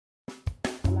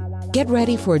Get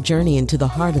ready for a journey into the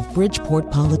heart of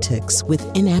Bridgeport politics with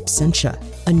In Absentia,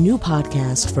 a new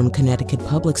podcast from Connecticut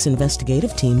Public's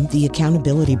investigative team, The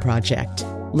Accountability Project.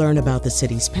 Learn about the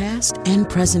city's past and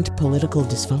present political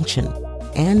dysfunction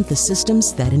and the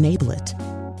systems that enable it.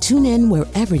 Tune in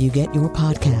wherever you get your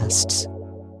podcasts.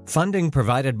 Funding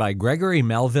provided by Gregory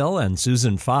Melville and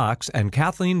Susan Fox and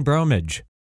Kathleen Bromage.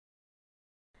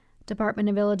 Department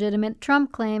of Illegitimate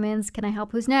Trump claimants. Can I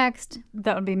help? Who's next?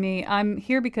 That would be me. I'm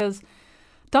here because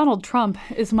Donald Trump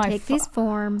is my... Take these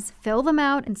forms, fill them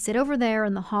out, and sit over there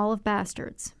in the Hall of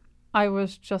Bastards. I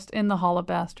was just in the Hall of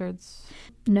Bastards.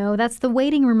 No, that's the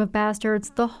waiting room of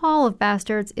bastards. The Hall of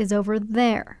Bastards is over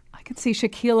there. I can see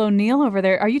Shaquille O'Neal over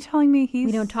there. Are you telling me he's...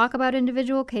 We don't talk about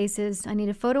individual cases. I need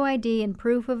a photo ID and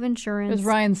proof of insurance. There's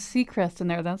Ryan Seacrest in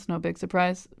there. That's no big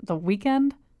surprise. The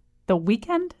Weeknd? The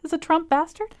Weeknd is a Trump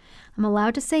bastard? I'm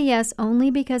allowed to say yes only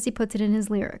because he puts it in his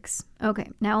lyrics. Okay,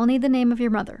 now I'll need the name of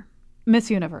your mother. Miss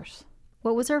Universe.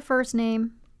 What was her first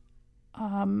name?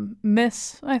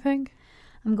 Miss, I think.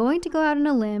 I'm going to go out on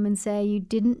a limb and say you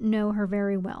didn't know her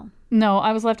very well. No,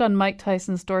 I was left on Mike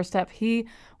Tyson's doorstep. He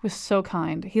was so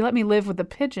kind. He let me live with the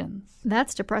pigeons.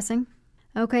 That's depressing.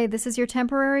 Okay, this is your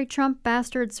temporary Trump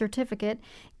bastard certificate.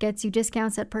 Gets you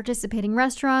discounts at participating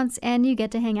restaurants, and you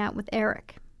get to hang out with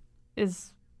Eric.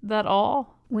 Is that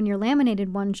all? When your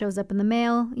laminated one shows up in the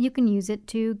mail, you can use it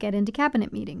to get into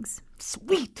cabinet meetings.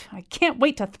 Sweet! I can't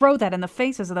wait to throw that in the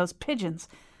faces of those pigeons.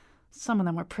 Some of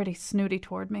them were pretty snooty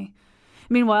toward me.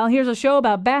 Meanwhile, here's a show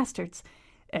about bastards.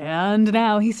 And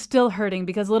now he's still hurting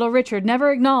because little Richard never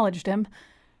acknowledged him.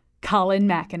 Colin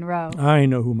McEnroe. I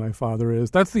know who my father is.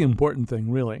 That's the important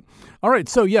thing, really. All right,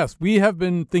 so yes, we have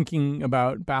been thinking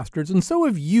about bastards, and so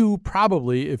have you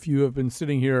probably, if you have been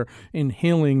sitting here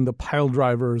inhaling the pile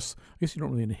drivers. I guess you don't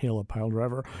really inhale a pile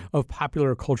driver of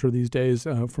popular culture these days,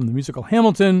 from the musical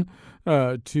Hamilton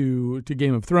to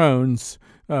Game of Thrones.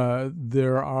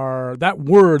 There are that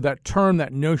word, that term,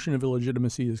 that notion of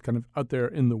illegitimacy is kind of out there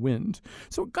in the wind.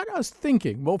 So it got us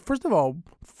thinking, well, first of all,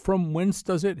 from whence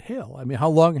does it hail? I mean, how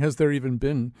long has there even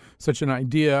been such an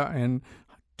idea, and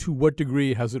to what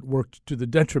degree has it worked to the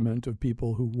detriment of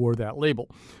people who wore that label?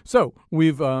 So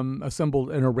we've assembled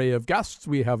an array of guests.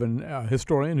 We have a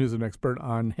historian who's an expert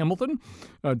on Hamilton.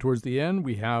 Towards the end,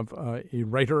 we have a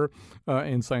writer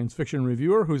and science fiction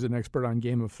reviewer who's an expert on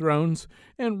Game of Thrones.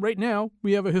 And right now,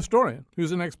 we have a historian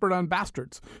who's an expert on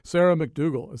bastards. Sarah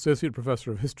McDougall, associate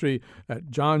professor of history at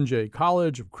John Jay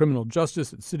College of Criminal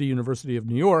Justice at City University of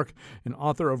New York, and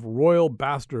author of Royal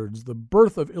Bastards, The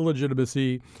Birth of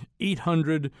Illegitimacy,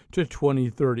 800 to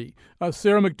 2030.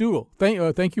 Sarah McDougall,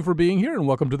 thank you for being here and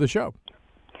welcome to the show.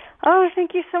 Oh,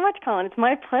 thank you so much, Colin. It's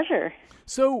my pleasure.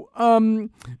 So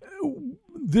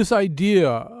this idea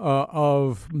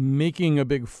of making a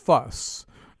big fuss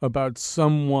about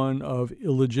someone of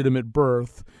illegitimate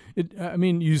birth,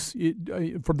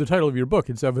 from the title of your book,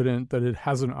 it's evident that it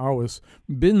hasn't always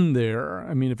been there.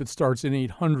 I mean, if it starts in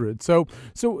 800. So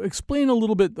explain a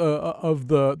little bit of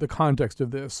the context of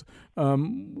this.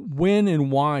 When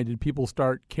and why did people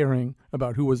start caring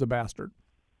about who was a bastard?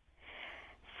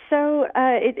 So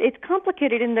it's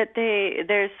complicated in that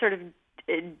there's sort of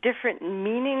different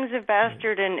meanings of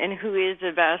bastard and who is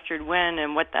a bastard when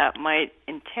and what that might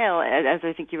entail, as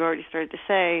I think you've already started to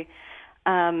say.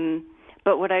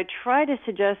 But what I try to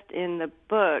suggest in the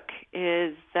book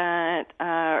is that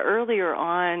earlier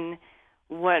on,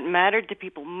 what mattered to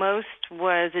people most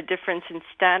was a difference in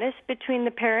status between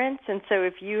the parents. And so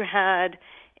if you had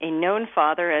a known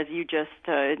father, as you just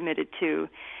admitted to,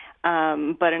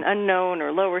 but an unknown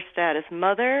or lower status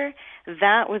mother,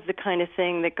 that was the kind of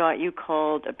thing that got you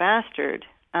called a bastard.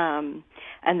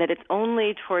 And that it's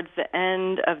only towards the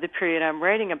end of the period I'm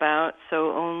writing about,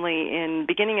 so only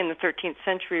beginning in the 13th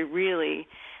century, really,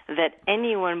 that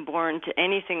anyone born to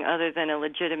anything other than a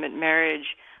legitimate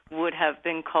marriage would have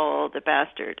been called a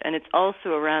bastard. And it's also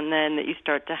around then that you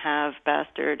start to have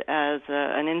bastard as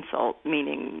an insult,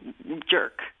 meaning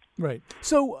jerk. Right.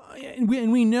 So, and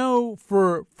we know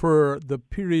for the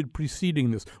period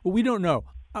preceding this, well, we don't know.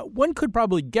 One could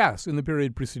probably guess in the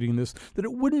period preceding this that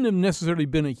it wouldn't have necessarily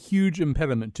been a huge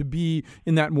impediment to be,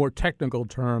 in that more technical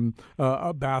term,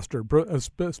 a bastard,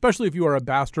 especially if you are a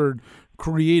bastard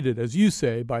created, as you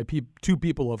say, by two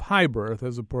people of high birth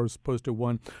as opposed to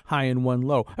one high and one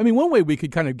low. I mean, one way we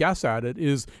could kind of guess at it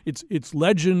is it's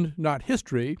legend, not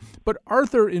history, but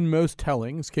Arthur in most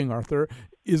tellings, King Arthur,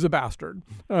 is a bastard.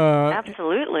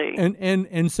 Absolutely.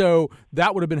 And so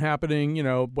that would have been happening,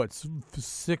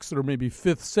 6th or maybe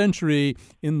 5th century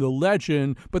in the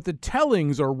legend, but the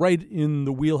tellings are right in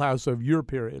the wheelhouse of your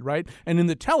period, right? And in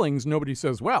the tellings, nobody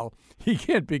says, well, he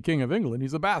can't be king of England,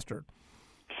 he's a bastard.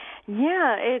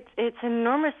 Yeah, it's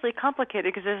enormously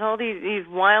complicated because there's all these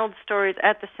wild stories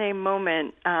at the same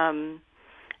moment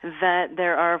that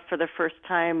there are, for the first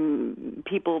time,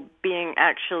 people being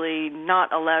actually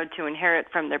not allowed to inherit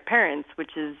from their parents,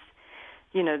 which is,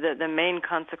 the main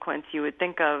consequence you would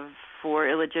think of for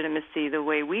illegitimacy the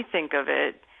way we think of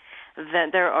it,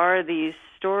 that there are these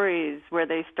stories where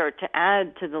they start to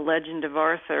add to the legend of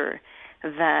Arthur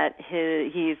that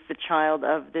he's the child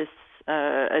of this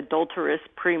adulterous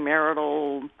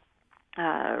premarital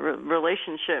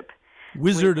relationship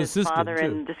wizard with his assisted father too.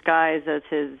 in disguise as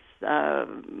his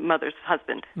mother's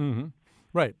husband. Mm-hmm.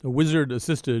 Right, a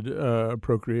wizard-assisted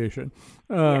procreation,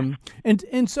 Yes.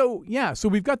 and so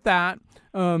we've got that,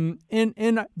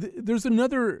 there's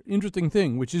another interesting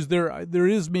thing, which is there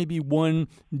is maybe one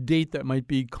date that might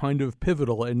be kind of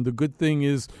pivotal, and the good thing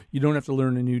is you don't have to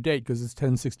learn a new date because it's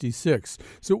 1066.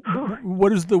 So, what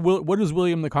does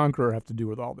William the Conqueror have to do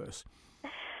with all this?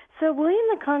 So William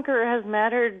the Conqueror has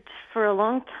mattered for a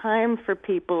long time for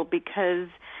people because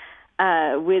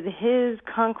with his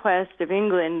conquest of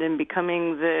England and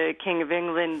becoming the King of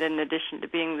England, in addition to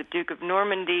being the Duke of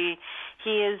Normandy,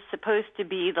 he is supposed to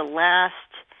be the last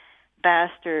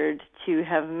bastard to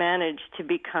have managed to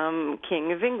become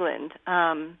King of England.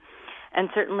 And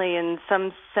certainly in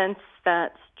some sense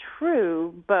that's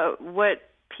true, but what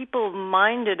people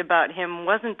minded about him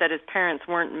wasn't that his parents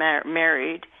weren't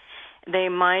married. They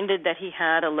minded that he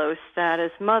had a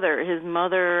low-status mother. His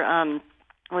mother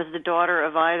was the daughter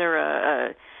of either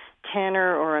a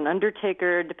tanner or an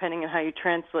undertaker, depending on how you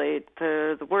translate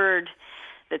the word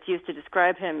that's used to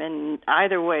describe him. And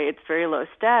either way, it's very low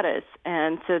status.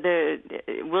 And so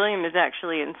William is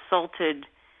actually insulted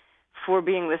for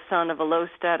being the son of a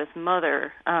low-status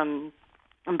mother.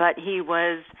 But he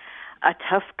was a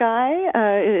tough guy,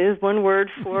 is one word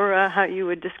for how you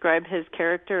would describe his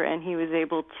character, and he was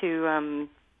able to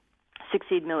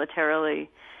succeed militarily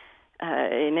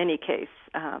in any case.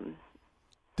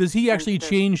 Does he actually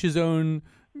change his own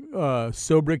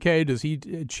sobriquet? Does he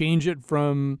change it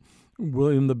from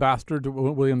William the Bastard to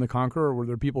William the Conqueror? Were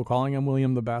there people calling him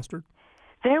William the Bastard?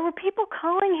 There were people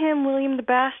calling him William the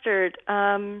Bastard.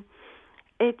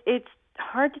 It's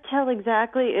hard to tell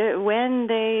exactly when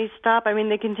they stop. I mean,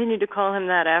 they continue to call him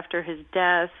that after his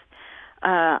death.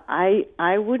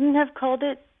 I wouldn't have called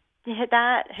him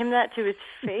that to his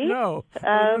face. No,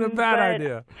 what a bad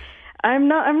idea. I'm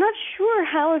not sure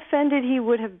how offended he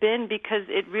would have been, because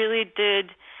it really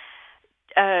did.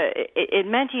 It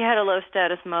meant he had a low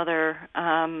status mother.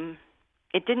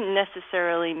 It didn't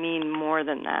necessarily mean more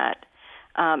than that.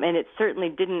 And it certainly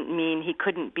didn't mean he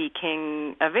couldn't be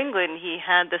King of England. He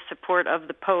had the support of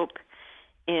the Pope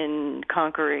in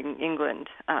conquering England,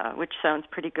 which sounds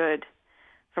pretty good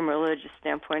from a religious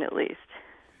standpoint, at least.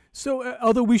 So,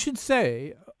 although we should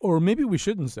say, or maybe we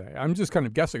shouldn't say, I'm just kind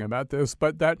of guessing about this,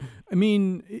 but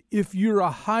if you're a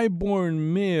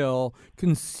highborn male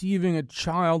conceiving a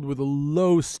child with a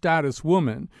low-status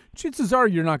woman, chances are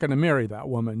you're not going to marry that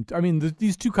woman. I mean,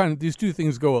 these two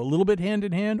things go a little bit hand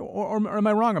in hand, or am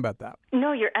I wrong about that?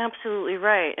 No, you're absolutely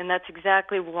right, and that's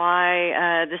exactly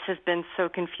why this has been so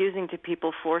confusing to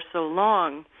people for so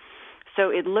long. So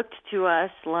it looked to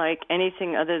us like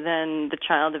anything other than the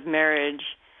child of marriage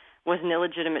was an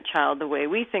illegitimate child the way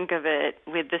we think of it,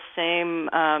 with the same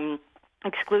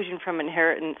exclusion from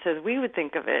inheritance as we would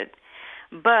think of it.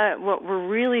 But what we're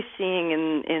really seeing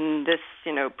in this,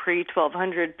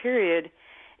 pre-1200 period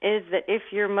is that if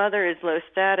your mother is low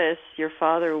status, your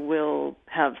father will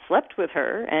have slept with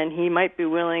her, and he might be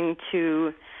willing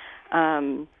to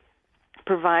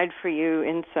provide for you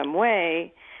in some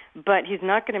way, but he's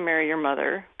not going to marry your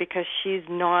mother because she's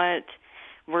not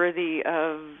worthy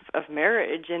of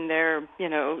marriage in their,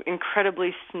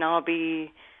 incredibly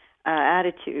snobby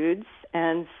attitudes.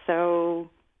 And so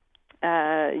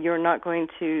you're not going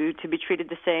to be treated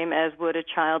the same as would a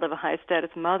child of a high-status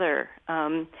mother.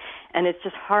 And it's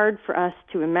just hard for us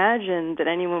to imagine that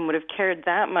anyone would have cared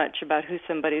that much about who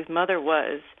somebody's mother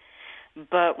was.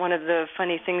 But one of the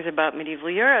funny things about medieval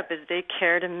Europe is they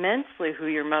cared immensely who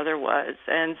your mother was.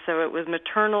 And so it was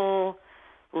maternal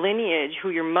lineage, who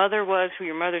your mother was, who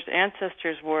your mother's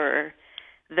ancestors were,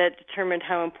 that determined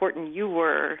how important you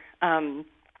were.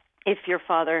 If your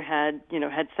father had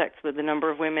sex with a number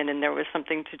of women and there was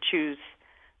something to choose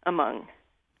among.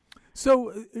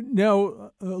 So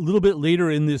now, a little bit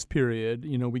later in this period,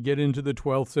 we get into the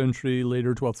 12th century,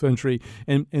 later 12th century,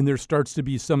 and there starts to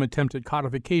be some attempt at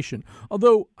codification.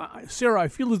 Although, Sarah, I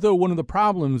feel as though one of the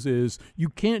problems is you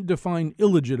can't define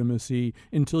illegitimacy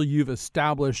until you've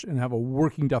established and have a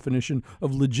working definition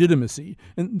of legitimacy.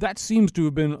 And that seems to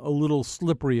have been a little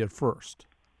slippery at first.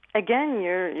 Again,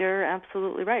 you're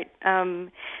absolutely right.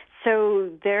 So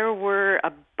there were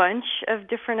a bunch of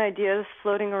different ideas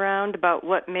floating around about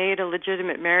what made a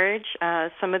legitimate marriage.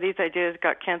 Some of these ideas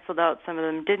got canceled out, some of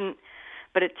them didn't.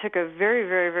 But it took a very,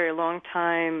 very, very long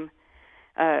time,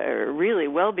 really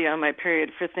well beyond my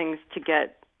period, for things to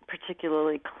get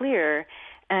particularly clear.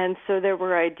 And so there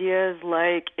were ideas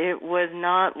like it was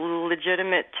not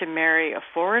legitimate to marry a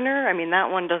foreigner. I mean,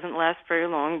 that one doesn't last very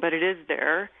long, but it is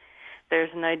there. There's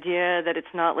an idea that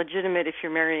it's not legitimate if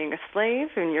you're marrying a slave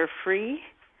and you're free,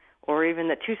 or even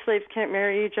that two slaves can't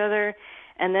marry each other.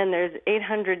 And then there's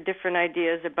 800 different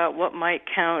ideas about what might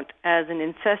count as an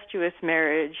incestuous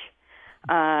marriage,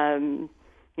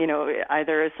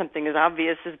 either as something as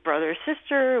obvious as brother or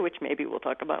sister, which maybe we'll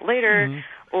talk about later,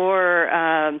 or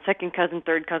second cousin,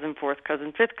 third cousin, fourth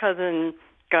cousin, fifth cousin,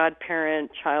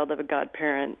 godparent, child of a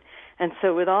godparent. And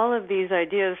so with all of these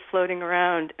ideas floating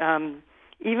around,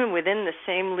 even within the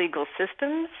same legal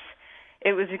systems,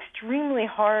 it was extremely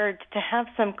hard to have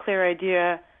some clear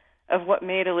idea of what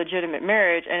made a legitimate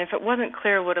marriage. And if it wasn't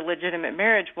clear what a legitimate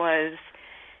marriage was,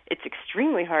 it's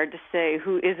extremely hard to say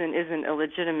who isn't a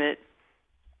legitimate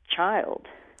child.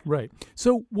 Right.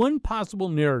 So one possible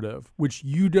narrative, which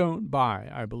you don't buy,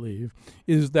 I believe,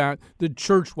 is that the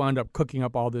church wound up cooking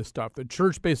up all this stuff. The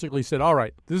church basically said, all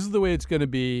right, this is the way it's going to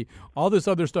be. All this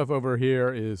other stuff over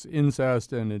here is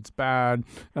incest and it's bad.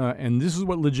 And this is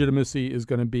what legitimacy is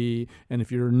going to be. And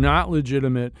if you're not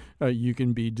legitimate, you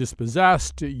can be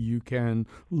dispossessed. You can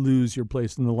lose your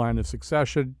place in the line of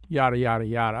succession, yada, yada,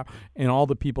 yada. And all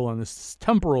the people on this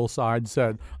temporal side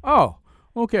said, oh,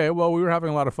 okay, well, we were having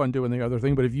a lot of fun doing the other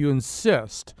thing, but if you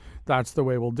insist, that's the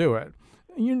way we'll do it.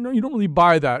 You don't really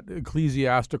buy that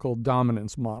ecclesiastical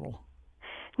dominance model.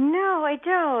 No, I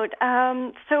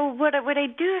don't. So what I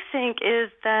do think is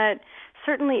that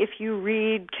certainly if you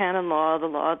read canon law, the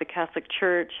law of the Catholic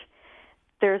Church,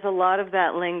 there's a lot of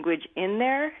that language in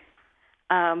there.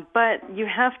 But you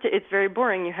have to, it's very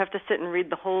boring. You have to sit and read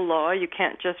the whole law. You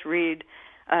can't just read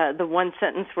the one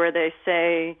sentence where they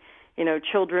say,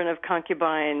 children of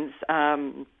concubines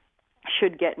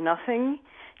should get nothing.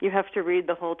 You have to read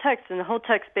the whole text, and the whole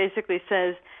text basically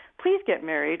says, please get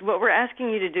married. What we're asking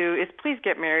you to do is please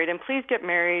get married, and please get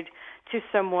married to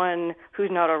someone who's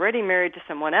not already married to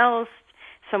someone else,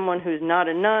 someone who's not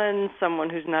a nun, someone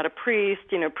who's not a priest,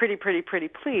 pretty, pretty, pretty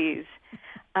please.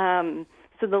 So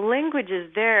the language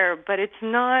is there, but it's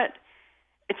not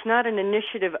an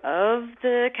initiative of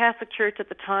the Catholic Church at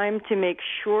the time to make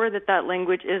sure that that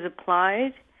language is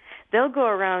applied. They'll go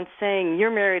around saying,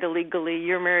 you're married illegally,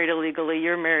 you're married illegally,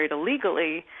 you're married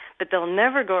illegally, but they'll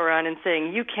never go around and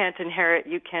saying, you can't inherit,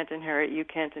 you can't inherit, you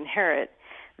can't inherit.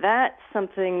 That's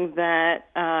something that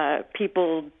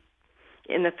people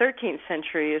in the 13th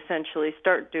century essentially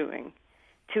start doing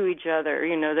to each other.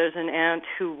 There's an aunt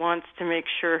who wants to make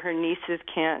sure her nieces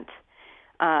can't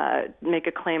make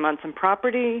a claim on some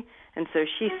property, and so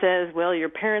she says, well, your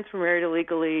parents were married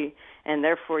illegally, and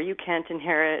therefore you can't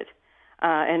inherit,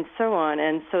 and so on.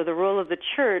 And so the role of the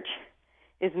church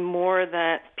is more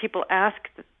that people ask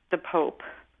the Pope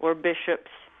or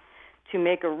bishops to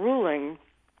make a ruling,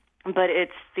 but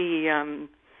it's the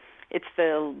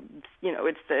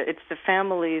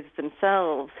families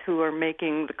themselves who are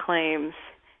making the claims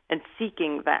and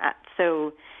seeking that.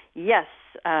 So yes,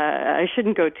 I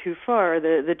shouldn't go too far.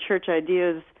 The church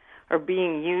ideas are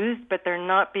being used, but they're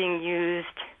not being used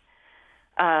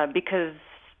because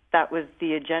that was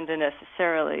the agenda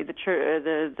necessarily.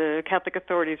 The Catholic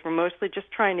authorities were mostly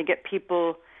just trying to get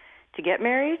people to get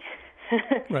married,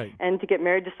 right, and to get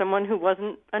married to someone who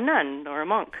wasn't a nun or a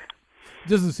monk. It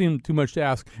doesn't seem too much to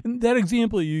ask. And that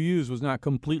example you used was not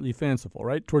completely fanciful,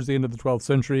 right? Towards the end of the 12th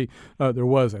century, there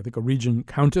was, I think, a regent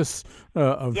countess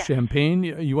of Champagne.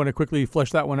 You want to quickly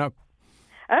flesh that one out?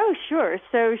 Oh, sure.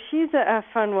 So she's a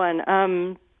fun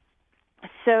one.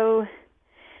 So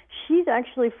she's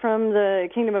actually from the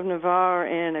Kingdom of Navarre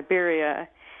in Iberia,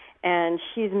 and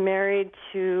she's married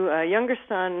to a younger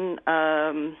son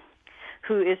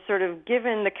who is sort of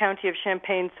given the county of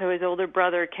Champagne so his older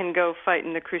brother can go fight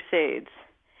in the Crusades.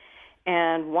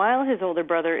 And while his older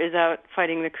brother is out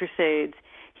fighting the Crusades,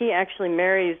 he actually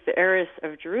marries the heiress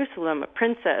of Jerusalem, a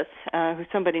princess, who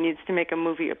somebody needs to make a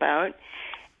movie about.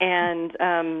 And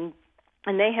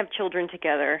they have children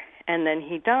together, and then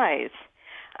he dies.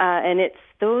 And it's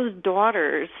those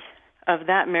daughters of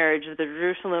that marriage, the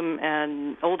Jerusalem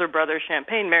and older brother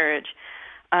Champagne marriage,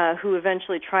 who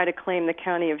eventually try to claim the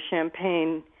county of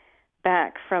Champagne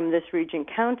back from this regent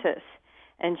countess.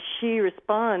 And she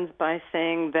responds by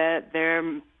saying that their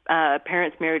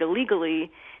parents married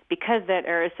illegally because that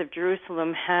heiress of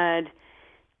Jerusalem had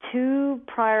 2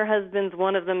 prior husbands,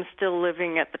 one of them still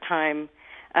living at the time,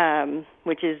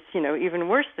 which is, even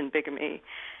worse than bigamy.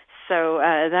 So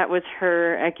that was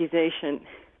her accusation.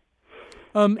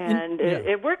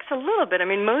 It works a little bit. I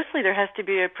mean, mostly there has to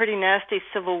be a pretty nasty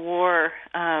civil war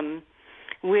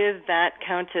with that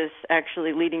countess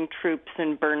actually leading troops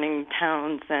and burning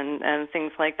towns and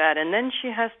things like that. And then she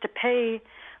has to pay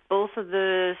both of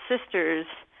the sisters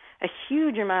a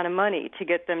huge amount of money to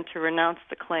get them to renounce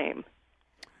the claim.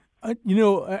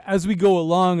 As we go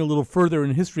along a little further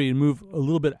in history and move a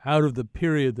little bit out of the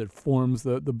period that forms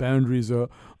the boundaries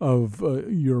of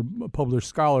your published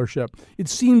scholarship, it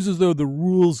seems as though the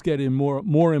rules get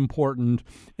more important,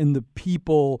 and the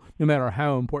people, no matter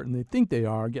how important they think they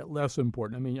are, get less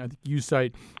important. I mean, I think you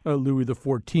cite Louis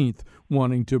XIV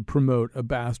wanting to promote a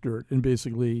bastard and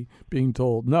basically being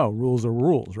told, no, rules are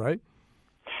rules, right?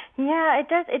 Yeah, it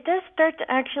does. It does start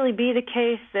to actually be the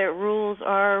case that rules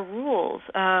are rules.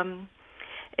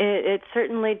 It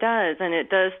certainly does, and it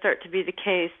does start to be the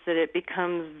case that it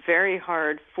becomes very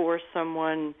hard for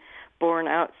someone born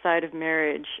outside of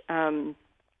marriage to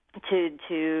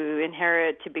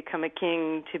inherit, to become a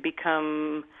king, to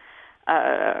become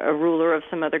a ruler of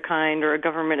some other kind or a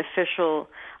government official.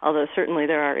 Although certainly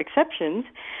there are exceptions.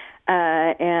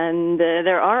 And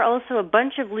there are also a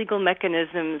bunch of legal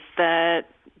mechanisms that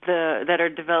are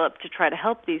developed to try to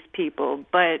help these people,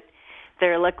 but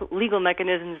there are legal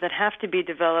mechanisms that have to be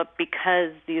developed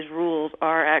because these rules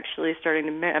are actually starting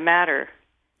to matter.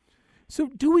 So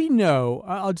do we know,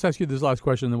 I'll just ask you this last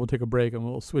question, then we'll take a break and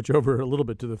we'll switch over a little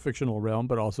bit to the fictional realm,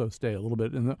 but also stay a little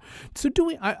bit in the... So do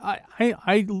we,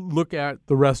 I look at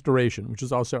the Restoration, which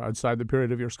is also outside the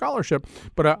period of your scholarship,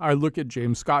 but I look at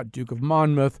James Scott, Duke of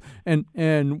Monmouth, and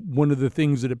one of the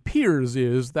things that appears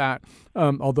is that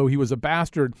although he was a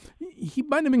bastard, he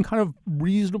might have been kind of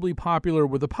reasonably popular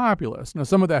with the populace. Now,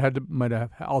 some of that might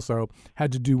have also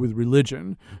had to do with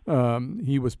religion.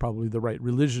 He was probably the right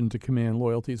religion to command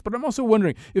loyalties. But I'm also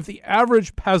wondering if the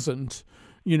average peasant,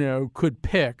 could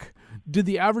pick. Did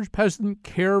the average peasant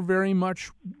care very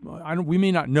much? We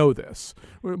may not know this,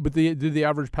 but did the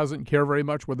average peasant care very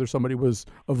much whether somebody was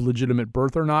of legitimate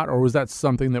birth or not, or was that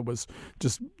something that was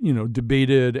just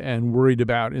debated and worried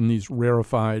about in these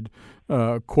rarefied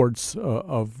courts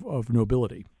of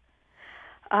nobility?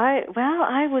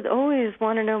 I would always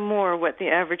want to know more what the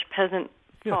average peasant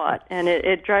thought, and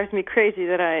it drives me crazy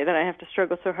that I have to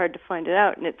struggle so hard to find it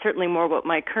out, and it's certainly more what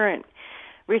my current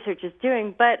research is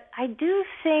doing. But I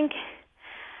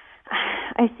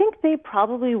think they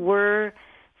probably were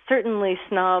certainly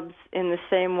snobs in the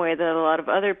same way that a lot of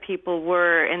other people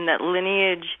were, in that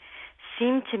lineage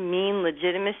seemed to mean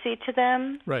legitimacy to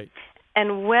them. Right.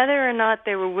 And whether or not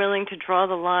they were willing to draw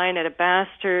the line at a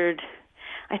bastard,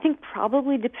 I think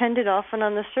probably depended often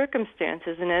on the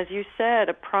circumstances. And as you said,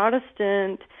 a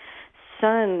Protestant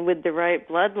son with the right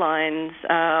bloodlines,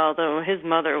 although his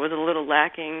mother was a little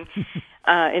lacking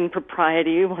in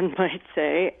propriety, one might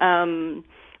say,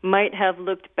 might have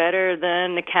looked better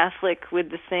than a Catholic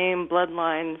with the same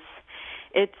bloodlines.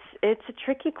 It's a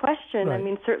tricky question. Right. I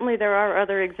mean, certainly there are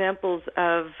other examples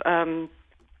of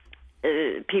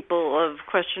people of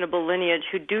questionable lineage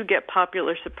who do get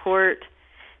popular support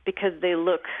because they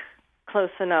look close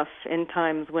enough in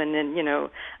times when,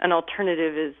 an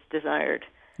alternative is desired.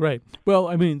 Right. Well,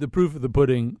 I mean, the proof of the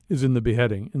pudding is in the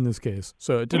beheading in this case.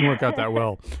 So it didn't work out that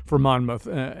well for Monmouth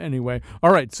anyway.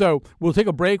 All right. So we'll take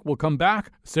a break. We'll come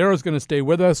back. Sarah's going to stay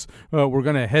with us. We're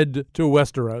going to head to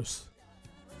Westeros.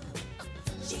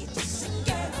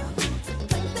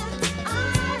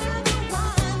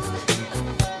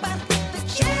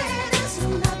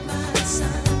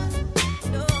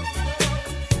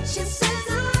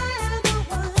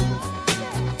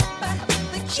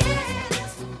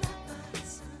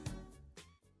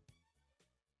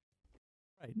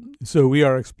 So we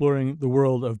are exploring the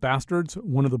world of bastards.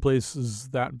 One of the places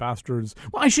that bastards...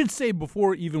 Well, I should say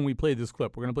before even we play this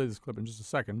clip, we're going to play this clip in just a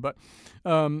second, but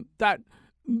that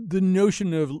the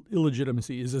notion of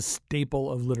illegitimacy is a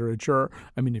staple of literature.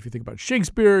 I mean, if you think about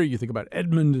Shakespeare, you think about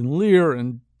Edmund and Lear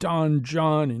and Don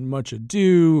John in Much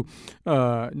Ado.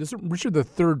 Richard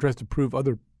III tries to prove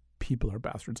other people are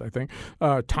bastards, I think.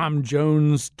 Tom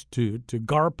Jones to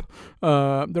Garp.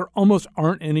 There almost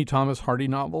aren't any Thomas Hardy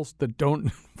novels that don't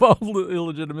involve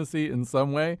illegitimacy in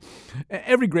some way.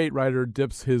 Every great writer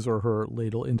dips his or her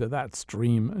ladle into that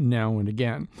stream now and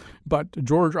again. But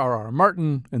George R.R.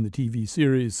 Martin and the TV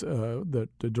series that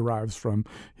derives from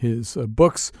his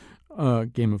books,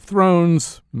 Game of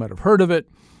Thrones, you might have heard of it,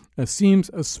 seems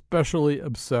especially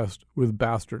obsessed with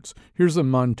bastards. Here's a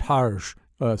montage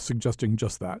suggesting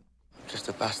just that. Just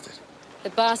a bastard. The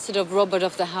bastard of Robert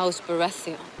of the House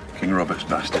Baratheon. King Robert's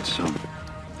bastard son.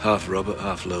 Half Robert,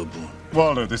 half lowborn.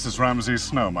 Waldo, this is Ramsay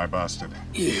Snow, my bastard.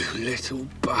 You little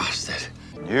bastard.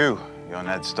 You're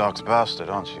Ned Stark's bastard,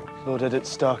 aren't you? Lord Eddard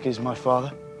Stark is my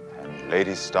father. And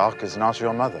Lady Stark is not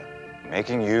your mother,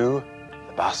 making you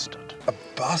the bastard. A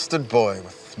bastard boy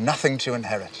with nothing to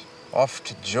inherit, off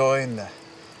to join the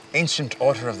ancient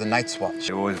order of the Night's Watch.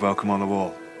 You're always welcome on the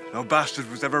wall. No bastard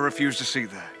was ever refused a seat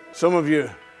there. Some of you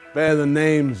bear the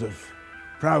names of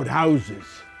proud houses.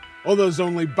 Others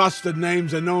only bastard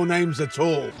names and no names at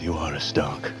all. You are a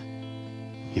Stark.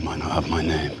 You might not have my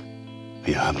name, but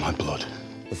you have my blood.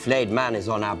 The flayed man is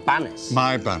on our banners.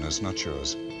 My banners, not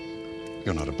yours.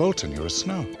 You're not a Bolton, you're a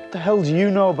Snow. What the hell do you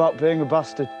know about being a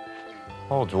bastard?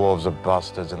 All dwarves are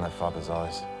bastards in their father's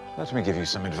eyes. Let me give you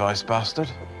some advice, bastard.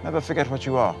 Never forget what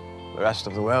you are. The rest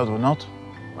of the world will not.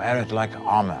 Wear it like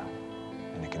armor,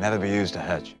 and it can never be used to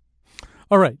hedge.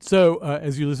 All right. So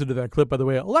as you listen to that clip, by the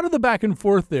way, a lot of the back and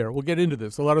forth there, we'll get into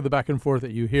this. A lot of the back and forth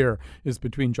that you hear is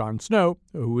between Jon Snow,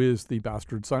 who is the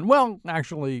bastard son. Well,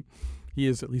 actually, he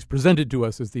is at least presented to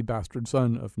us as the bastard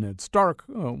son of Ned Stark,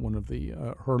 one of the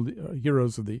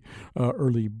heroes of the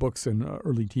early books and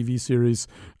early TV series.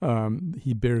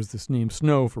 He bears this name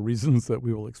Snow for reasons that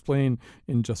we will explain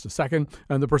in just a second.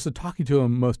 And the person talking to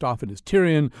him most often is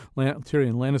Tyrion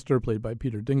Lannister, played by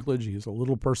Peter Dinklage. He is a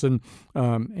little person,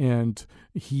 and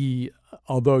he,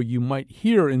 although you might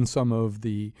hear in some of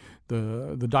the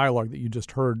dialogue that you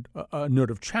just heard a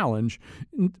note of challenge,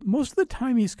 most of the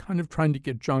time he's kind of trying to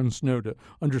get Jon Snow to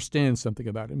understand something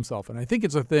about himself. And I think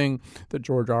it's a thing that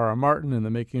George R.R. Martin and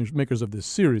the makers of this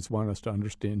series want us to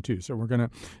understand too. So we're going to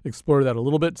explore that a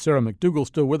little bit. Sarah McDougall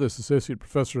still with us, Associate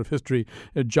Professor of History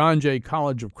at John Jay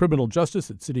College of Criminal Justice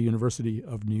at City University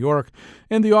of New York,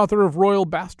 and the author of Royal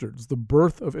Bastards, The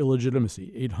Birth of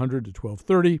Illegitimacy, 800 to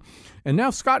 1230. And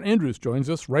now Scott Andrews joins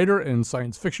us, writer and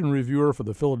science fiction reviewer for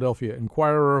the Philadelphia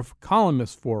Inquirer,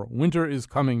 columnist for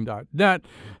winteriscoming.net,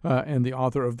 and the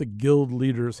author of the Guild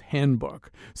Leader's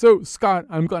Handbook. So, Scott,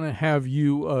 I'm going to have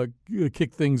you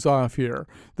kick things off here.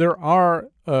 There are,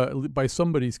 by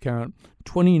somebody's count,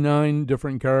 29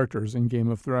 different characters in Game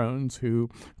of Thrones who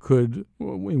could,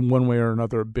 in one way or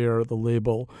another, bear the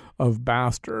label of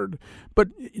bastard. But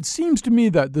it seems to me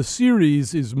that the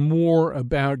series is more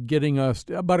about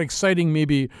exciting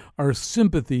maybe our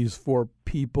sympathies for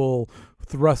people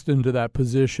thrust into that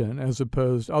position, as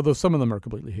opposed, although some of them are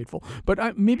completely hateful.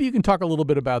 But maybe you can talk a little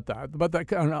bit about that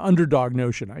kind of underdog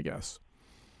notion, I guess.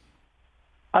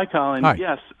 Hi, Colin. Hi.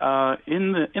 Yes,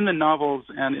 in the novels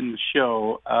and in the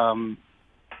show,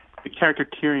 the character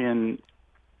Tyrion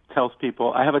tells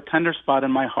people, "I have a tender spot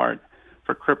in my heart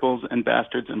for cripples and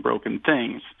bastards and broken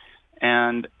things."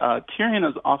 And Tyrion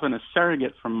is often a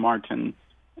surrogate for Martin.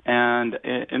 And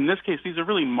in this case, these are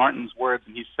really Martin's words,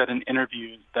 and he said in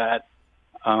interviews that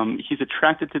he's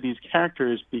attracted to these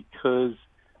characters because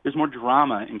there's more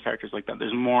drama in characters like that.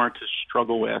 There's more to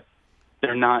struggle with.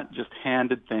 They're not just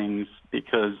handed things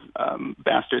because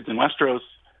bastards in Westeros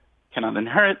cannot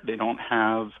inherit. They don't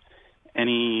have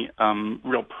any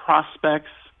real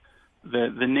prospects. The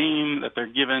name that they're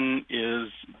given is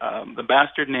the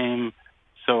bastard name,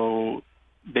 so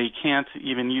they can't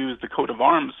even use the coat of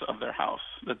arms of their house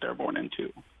that they're born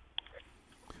into.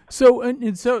 So,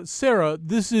 Sarah,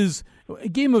 this is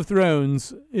Game of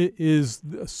Thrones is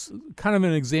kind of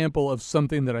an example of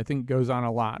something that I think goes on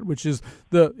a lot, which is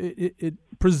it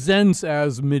presents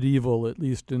as medieval, at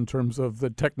least in terms of the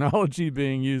technology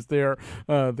being used there,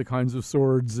 the kinds of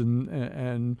swords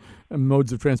and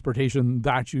modes of transportation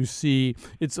that you see.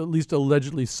 It's at least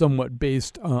allegedly somewhat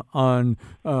based on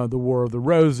the War of the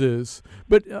Roses.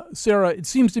 But Sarah, it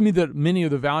seems to me that many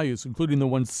of the values, including the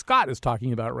ones Scott is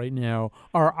talking about right now,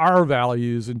 are our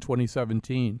values in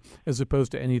 2017, as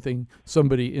opposed to anything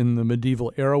somebody in the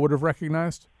medieval era would have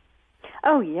recognized?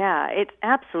 Oh, yeah. It's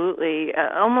absolutely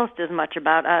almost as much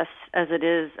about us as it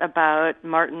is about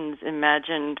Martin's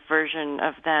imagined version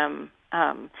of them.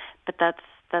 But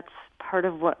that's part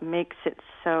of what makes it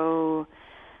so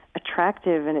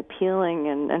attractive and appealing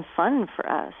and fun for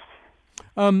us.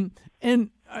 And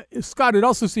Scott, it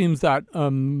also seems that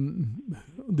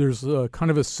there's kind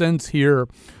of a sense here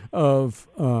of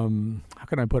how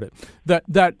can I put it,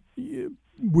 that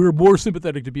we're more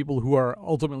sympathetic to people who are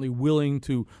ultimately willing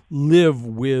to live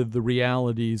with the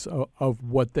realities of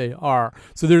what they are.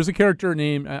 So there's a character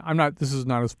named, this is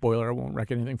not a spoiler, I won't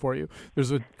wreck anything for you.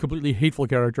 There's a completely hateful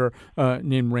character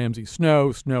named Ramsay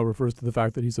Snow. Snow refers to the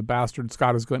fact that he's a bastard.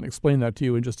 Scott is going to explain that to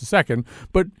you in just a second.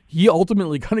 But he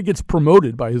ultimately kind of gets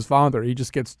promoted by his father. He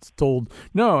just gets told,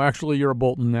 no, actually you're a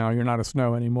Bolton now. You're not a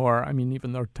Snow anymore. I mean,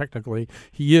 even though technically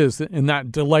he is, and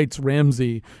that delights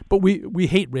Ramsay. But we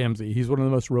hate Ramsay. He's one of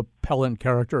the most repellent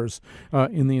characters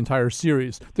in the entire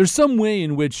series. There's some way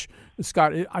in which,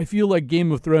 Scott, I feel like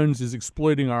Game of Thrones is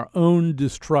exploiting our own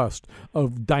distrust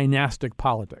of dynastic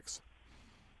politics.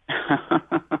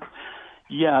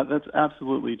 Yeah, that's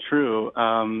absolutely true.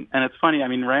 And it's funny, I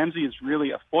mean, Ramsay is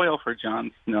really a foil for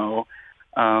Jon Snow.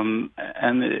 And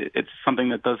it's something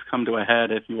that does come to a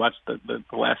head if you watch the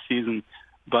last season.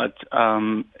 But,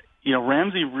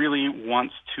 Ramsay really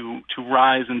wants to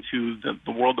rise into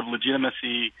the world of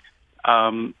legitimacy,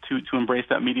 to embrace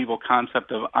that medieval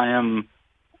concept of I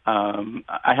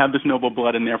have this noble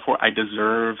blood and therefore I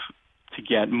deserve to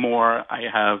get more. I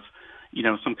have,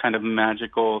 some kind of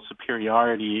magical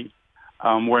superiority.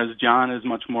 Whereas Jon is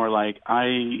much more like,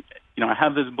 I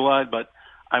have this blood, but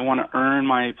I want to earn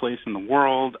my place in the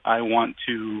world. I want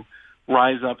to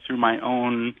rise up through my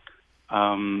own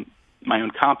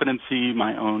competency,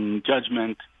 my own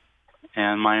judgment,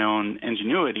 and my own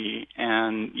ingenuity.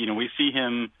 And, we see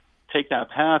him take that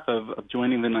path of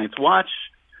joining the Night's Watch.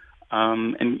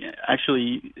 And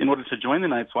actually, in order to join the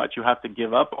Night's Watch, you have to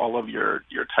give up all of your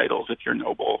titles if you're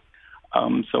noble.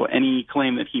 So any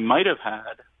claim that he might have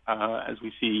had, as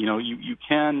we see, you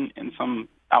can, in some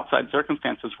outside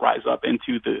circumstances, rise up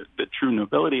into the true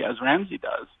nobility as Ramsay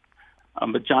does.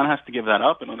 But Jon has to give that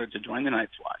up in order to join the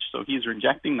Night's Watch. So he's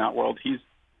rejecting that world. He's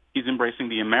embracing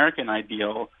the American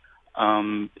ideal.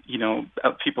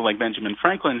 People like Benjamin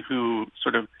Franklin, who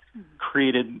sort of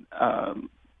created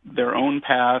their own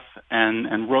path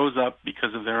and rose up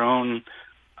because of their own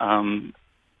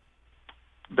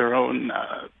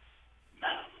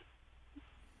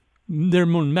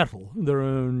metal, their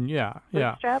own,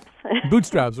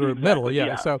 bootstraps or metal,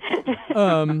 yeah. So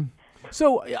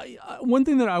one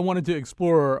thing that I wanted to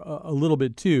explore a little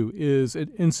bit too is,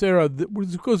 and Sarah,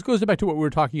 goes back to what we were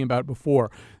talking about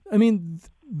before. I mean,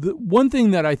 the one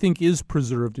thing that I think is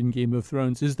preserved in Game of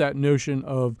Thrones is that notion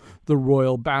of the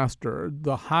royal bastard,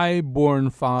 the high-born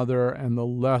father, and the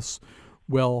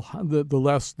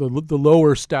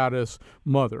lower status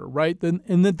mother, right?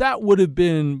 And that would have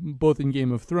been both in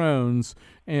Game of Thrones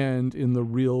and in the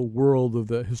real world of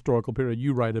the historical period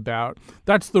you write about.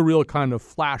 That's the real kind of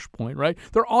flashpoint, right?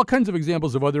 There are all kinds of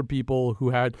examples of other people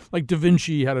who had, like Da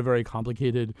Vinci had a very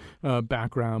complicated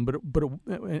background,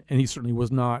 and he certainly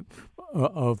was not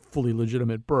a fully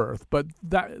legitimate birth. But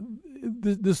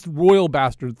this royal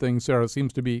bastard thing, Sarah,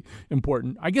 seems to be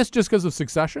important. I guess just because of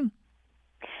succession.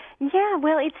 Yeah,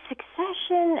 well, it's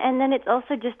succession, and then it's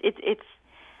also just it's.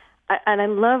 And I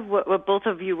love what both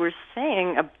of you were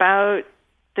saying about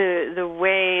the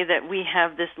way that we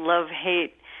have this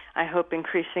love-hate, I hope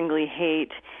increasingly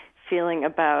hate, feeling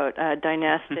about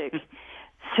dynastic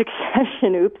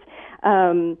succession.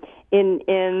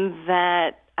 In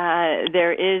that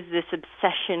there is this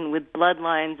obsession with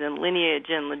bloodlines and lineage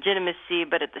and legitimacy,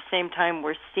 but at the same time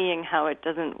we're seeing how it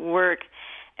doesn't work.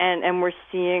 And we're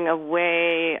seeing a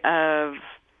way of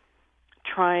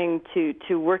trying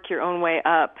to work your own way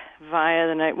up via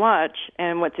the Night Watch.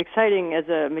 And what's exciting as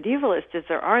a medievalist is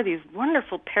there are these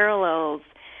wonderful parallels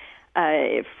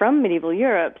from medieval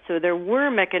Europe. So there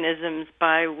were mechanisms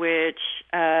by which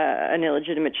an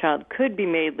illegitimate child could be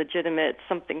made legitimate,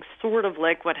 something sort of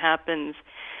like what happens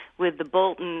with the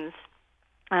Boltons.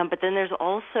 But then there's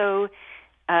also...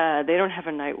 they don't have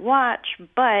a Night Watch,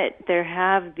 but they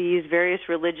have these various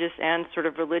religious and sort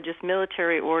of religious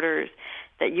military orders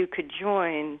that you could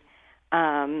join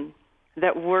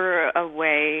that were a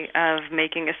way of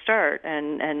making a start.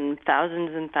 And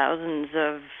thousands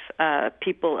of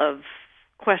people of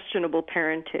questionable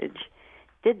parentage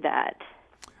did that.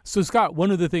 So, Scott,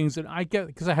 one of the things that I get,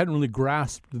 because I hadn't really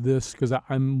grasped this, because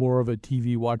I'm more of a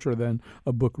TV watcher than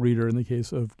a book reader in the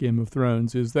case of Game of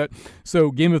Thrones, is that,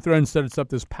 so Game of Thrones sets up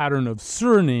this pattern of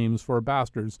surnames for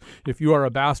bastards. If you are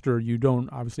a bastard, you don't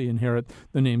obviously inherit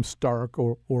the name Stark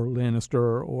or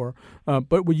Lannister,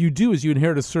 but what you do is you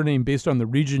inherit a surname based on the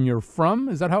region you're from.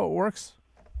 Is that how it works?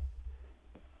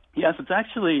 Yes, it's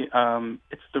actually,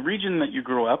 it's the region that you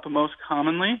grew up most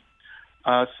commonly.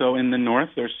 So in the north,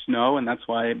 there's snow, and that's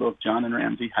why both Jon and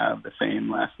Ramsay have the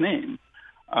same last name.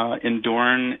 In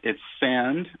Dorne, it's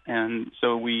sand, and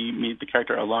so we meet the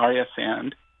character Ilaria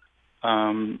Sand.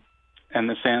 and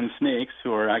the sand snakes,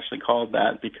 who are actually called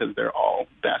that because they're all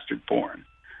bastard-born.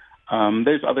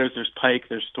 There's others. There's pike,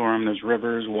 there's storm, there's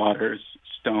rivers, waters,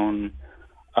 stone.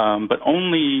 But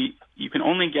you can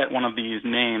only get one of these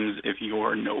names if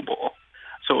you're noble.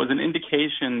 So it was an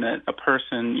indication that a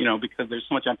person, because there's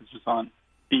so much emphasis on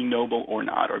being noble or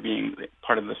not, or being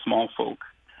part of the small folk.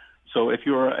 So if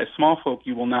you're a small folk,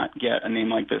 you will not get a name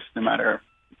like this, no matter,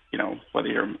 whether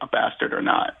you're a bastard or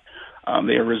not.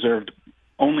 They are reserved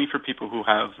only for people who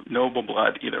have noble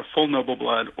blood, either full noble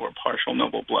blood or partial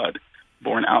noble blood,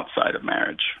 born outside of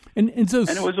marriage. And it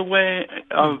was a way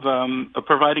of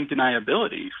providing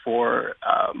deniability for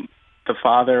the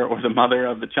father or the mother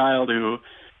of the child who,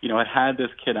 had this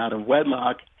kid out of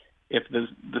wedlock. If the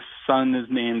son is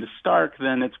named Stark,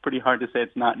 then it's pretty hard to say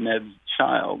it's not Ned's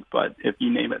child. But if you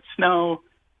name it Snow,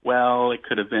 well, it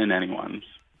could have been anyone's.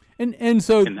 And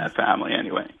so in that family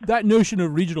anyway. That notion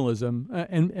of regionalism,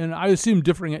 and I assume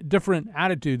different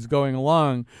attitudes going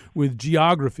along with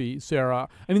geography, Sarah.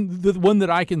 I mean, the one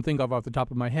that I can think of off the top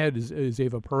of my head is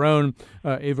Eva Perón.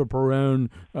 Eva Perón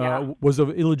was of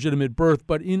illegitimate birth,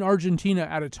 but in Argentina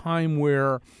at a time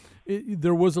where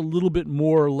there was a little bit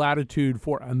more latitude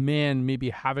for a man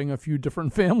maybe having a few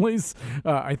different families.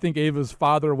 I think Eva's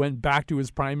father went back to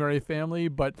his primary family,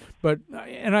 but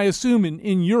and I assume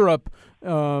in Europe,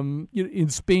 in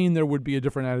Spain, there would be a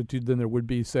different attitude than there would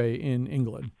be, say, in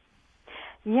England.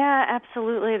 Yeah,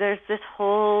 absolutely. There's this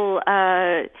whole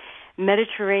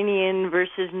Mediterranean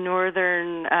versus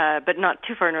northern, but not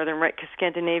too far northern, right? Because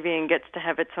Scandinavian gets to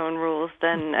have its own rules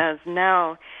then as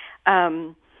now.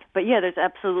 But yeah, there's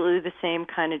absolutely the same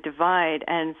kind of divide.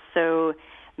 And so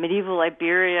medieval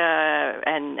Iberia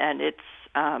and its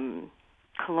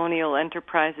colonial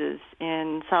enterprises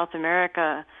in South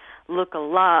America look a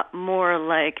lot more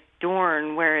like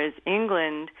Dorne, whereas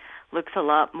England looks a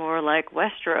lot more like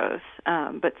Westeros.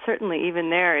 But certainly even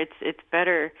there, it's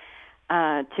better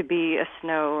to be a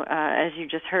Snow, as you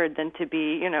just heard, than to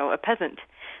be, a peasant.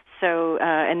 So,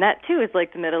 and that too is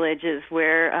like the Middle Ages,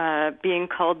 where being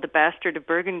called the bastard of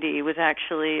Burgundy was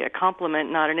actually a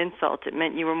compliment, not an insult. It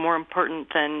meant you were more important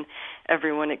than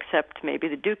everyone except maybe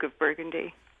the Duke of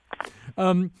Burgundy.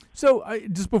 So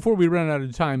just before we run out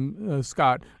of time,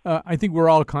 Scott, I think we're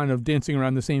all kind of dancing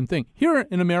around the same thing. Here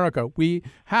in America, we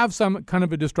have some kind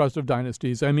of a distrust of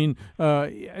dynasties. I mean,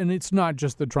 and it's not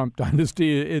just the Trump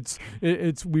dynasty.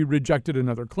 It's we rejected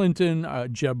another Clinton.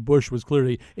 Jeb Bush was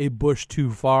clearly a Bush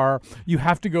too far. You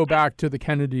have to go back to the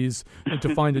Kennedys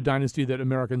to find a dynasty that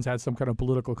Americans had some kind of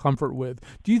political comfort with.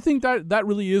 Do you think that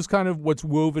really is kind of what's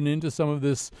woven into some of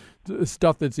this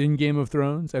stuff that's in Game of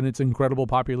Thrones and its incredible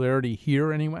popularity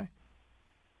here anyway?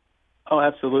 Oh,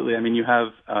 absolutely. I mean, you have,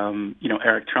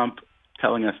 Eric Trump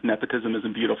telling us nepotism is a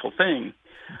beautiful thing.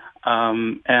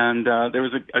 And there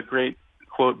was a great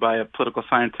quote by a political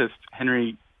scientist,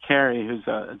 Henry Carey, who's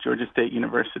a Georgia State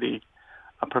University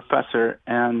professor.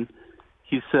 And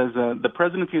he says, the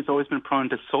presidency has always been prone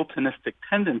to sultanistic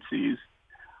tendencies.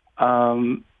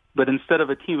 But instead of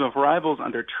a team of rivals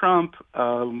under Trump,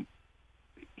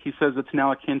 he says it's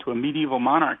now akin to a medieval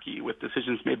monarchy with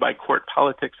decisions made by court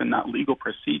politics and not legal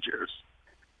procedures.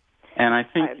 And I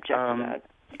think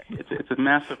it's a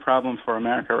massive problem for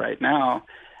America right now.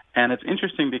 And it's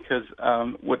interesting because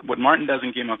what Martin does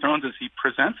in Game of Thrones is he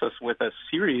presents us with a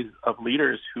series of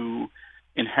leaders who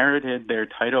inherited their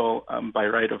title by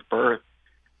right of birth,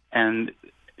 and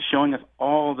showing us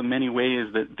all the many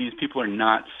ways that these people are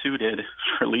not suited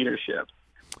for leadership.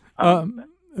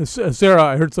 Sarah,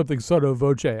 I heard something sotto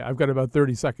voce. I've got about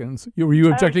 30 seconds. Were you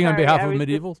objecting on behalf of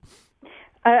medievals?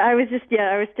 I was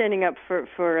standing up for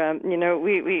we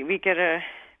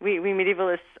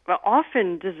medievalists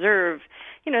often deserve,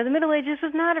 the Middle Ages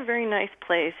was not a very nice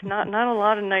place, not a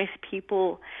lot of nice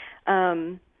people,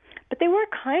 but they were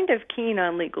kind of keen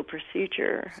on legal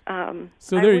procedure.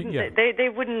 They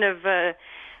wouldn't have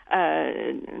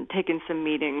taken some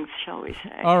meetings, shall we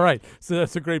say. All right. So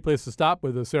that's a great place to stop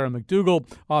with Sarah McDougall,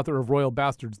 author of Royal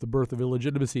Bastards, The Birth of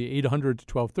Illegitimacy, 800 to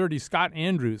 1230. Scott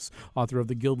Andrews, author of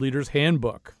The Guild Leader's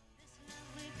Handbook.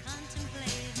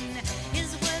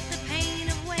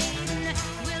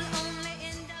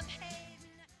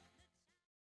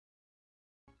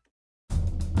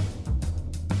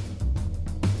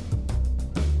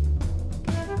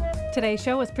 Today's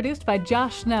show was produced by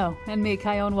Josh Snow and me,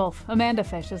 Kyone Wolfe. Amanda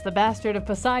Fish is the bastard of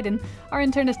Poseidon. Our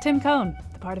intern is Tim Cohn.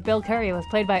 The part of Bill Curry was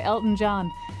played by Elton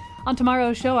John. On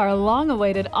tomorrow's show, our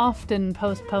long-awaited, often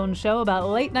postponed show about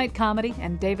late-night comedy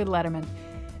and David Letterman.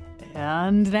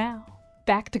 And now,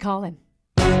 back to Colin.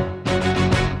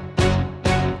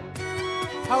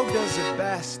 How does a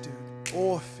bastard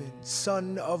orphan,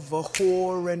 son of a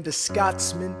whore and a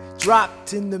Scotsman,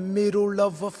 dropped in the middle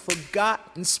of a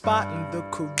forgotten spot in the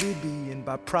Caribbean,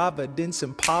 by providence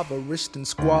impoverished and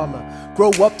squalor,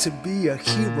 grow up to be a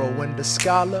hero and a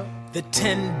scholar. The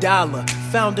 $10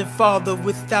 founding father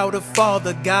without a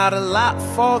father got a lot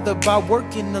farther by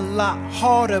working a lot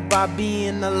harder, by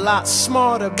being a lot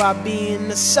smarter, by being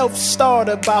a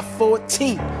self-starter. By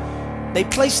 14, they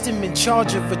placed him in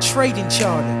charge of a trading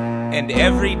charter. And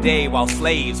every day while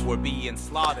slaves were being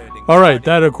slaughtered. All right,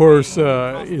 that, of course,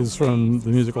 is from the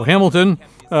musical Hamilton.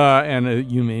 And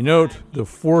you may note the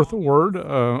fourth word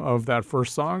of that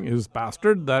first song is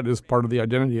bastard. That is part of the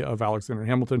identity of Alexander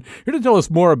Hamilton. Here to tell us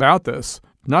more about this,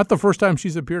 not the first time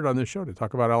she's appeared on this show to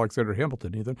talk about Alexander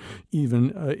Hamilton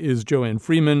even is Joanne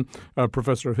Freeman,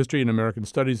 professor of history and American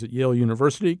studies at Yale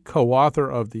University, co-author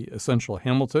of The Essential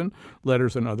Hamilton,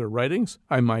 Letters and Other Writings.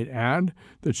 I might add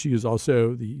that she is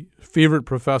also the favorite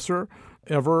professor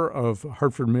ever of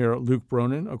Hartford Mayor Luke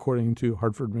Bronin, according to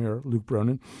Hartford Mayor Luke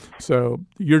Bronin. So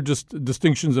your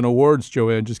distinctions and awards,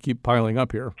 Joanne, just keep piling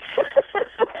up here.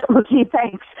 Okay,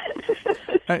 thanks.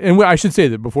 And I should say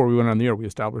that before we went on the air, we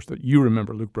established that you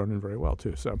remember Luke Bronin very well,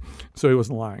 too. So he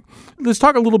wasn't lying. Let's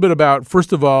talk a little bit about,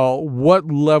 first of all, what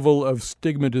level of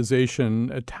stigmatization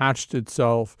attached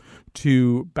itself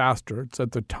to bastards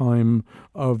at the time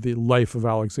of the life of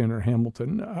Alexander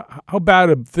Hamilton. How bad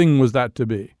a thing was that to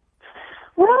be?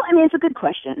 Well, I mean, it's a good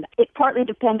question. It partly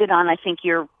depended on, I think,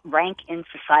 your rank in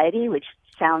society, which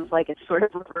sounds like it's sort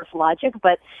of reverse logic,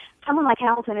 but someone like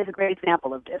Hamilton is a great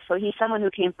example of this. So he's someone who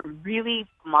came from really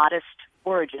modest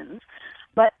origins,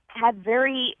 but had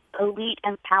very elite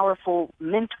and powerful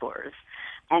mentors.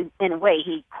 And in a way,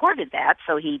 he courted that,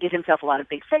 so he did himself a lot of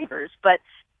big favors. But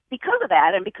because of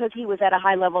that, and because he was at a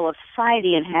high level of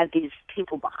society and had these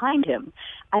people behind him,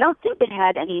 I don't think it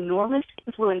had an enormous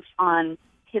influence on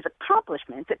his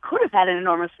accomplishments. It could have had an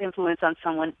enormous influence on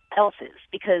someone else's,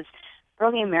 because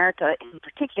early America in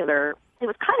particular, it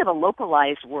was kind of a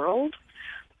localized world.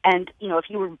 And, you know, if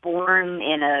you were born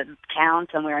in a town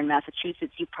somewhere in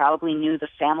Massachusetts, you probably knew the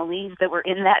families that were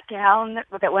in that town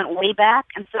that went way back.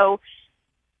 And so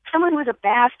someone who was a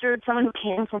bastard, someone who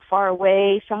came from far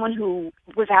away, someone who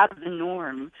was out of the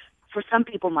norm, for some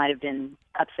people might have been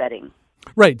upsetting.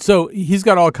 Right. So he's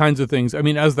got all kinds of things. I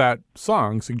mean, as that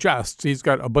song suggests, he's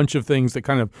got a bunch of things that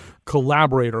kind of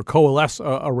collaborate or coalesce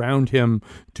around him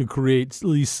to create at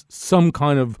least some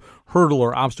kind of hurdle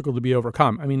or obstacle to be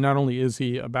overcome. I mean, not only is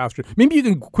he a bastard, maybe you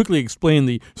can quickly explain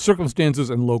the circumstances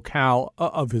and locale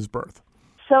of his birth.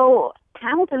 So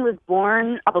Hamilton was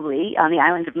born probably on the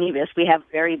island of Nevis. We have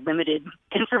very limited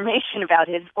information about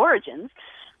his origins.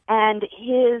 And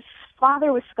his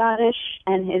father was Scottish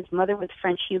and his mother was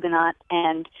French Huguenot,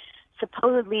 and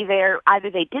supposedly either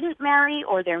they didn't marry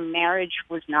or their marriage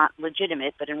was not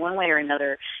legitimate, but in one way or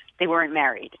another they weren't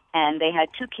married. And they had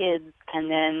two kids,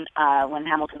 and then when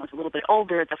Hamilton was a little bit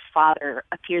older, the father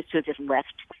appears to have just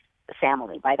left the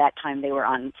family. By that time they were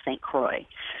on St. Croix.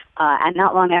 And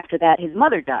not long after that his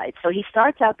mother died. So he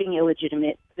starts out being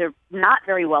illegitimate. They're not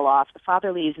very well off. The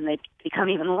father leaves and they become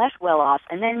even less well off,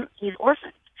 and then he's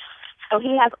orphaned. So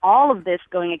he has all of this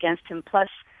going against him, plus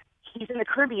he's in the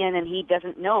Caribbean and he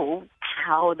doesn't know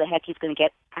how the heck he's going to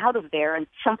get out of there and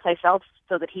someplace else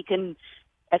so that he can,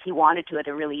 as he wanted to at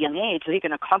a really young age, so he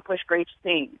can accomplish great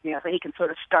things, you know, so he can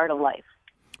sort of start a life.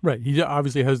 Right. He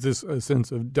obviously has this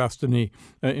sense of destiny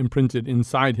imprinted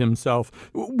inside himself.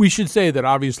 We should say that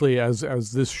obviously, as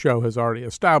this show has already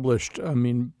established, I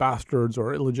mean, bastards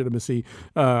or illegitimacy,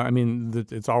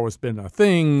 it's always been a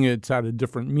thing. It's had a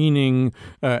different meaning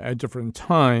at different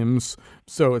times.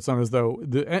 So it's not as though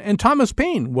and Thomas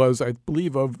Paine was, I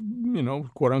believe, of, you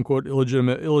know, quote unquote,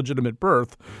 illegitimate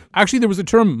birth. Actually, there was a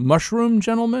term mushroom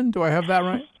gentleman. Do I have that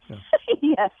right? Yeah.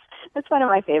 Yes. That's one of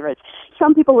my favorites.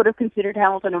 Some people would have considered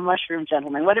Hamilton a mushroom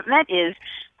gentleman. What it meant is,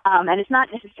 and it's not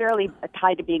necessarily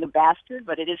tied to being a bastard,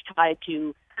 but it is tied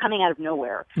to coming out of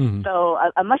nowhere. Mm-hmm. So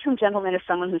a mushroom gentleman is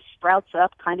someone who sprouts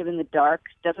up kind of in the dark,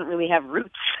 doesn't really have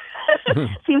roots,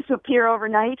 seems to appear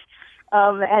overnight,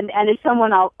 and is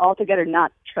someone altogether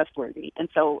not trustworthy. And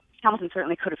so Hamilton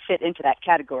certainly could have fit into that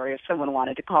category if someone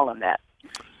wanted to call him that.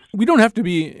 We don't have to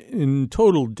be in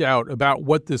total doubt about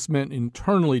what this meant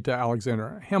internally to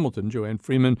Alexander Hamilton. Joanne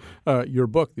Freeman, your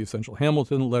book, The Essential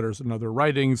Hamilton, Letters and Other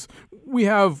Writings, we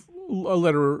have a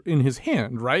letter in his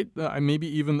hand, right? Maybe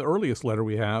even the earliest letter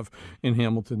we have in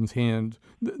Hamilton's hand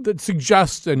that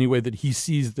suggests anyway that he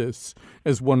sees this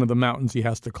as one of the mountains he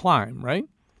has to climb, right?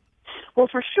 Well,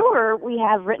 for sure, we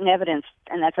have written evidence,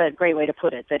 and that's a great way to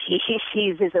put it, that he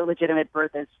sees his illegitimate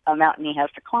birth as a mountain he has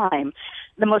to climb.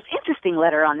 The most interesting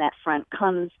letter on that front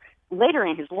comes later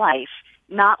in his life,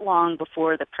 not long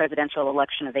before the presidential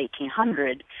election of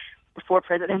 1800, before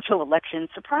presidential elections,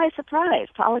 surprise, surprise,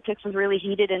 politics was really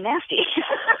heated and nasty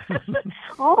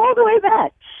all the way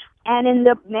back. And in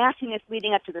the nastiness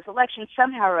leading up to this election,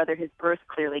 somehow or other, his birth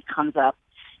clearly comes up.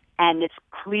 And it's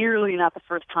clearly not the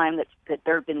first time that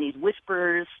there have been these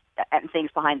whispers and things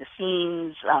behind the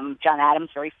scenes. John Adams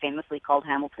very famously called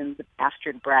Hamilton the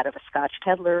bastard brat of a Scotch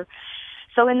peddler.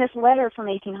 So in this letter from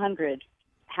 1800,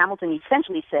 Hamilton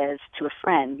essentially says to a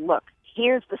friend, look,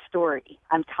 here's the story.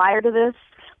 I'm tired of this.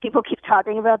 People keep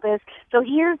talking about this. So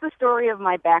here's the story of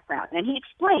my background. And he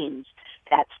explains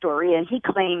that story, and he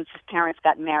claims his parents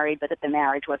got married, but that the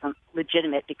marriage wasn't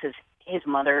legitimate because his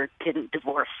mother didn't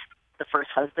divorce the first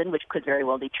husband, which could very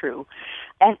well be true.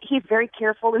 And he's very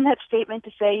careful in that statement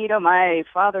to say, my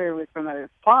father was from a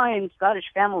fine Scottish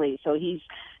family, so he's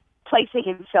placing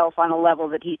himself on a level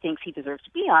that he thinks he deserves to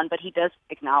be on, but he does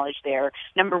acknowledge there,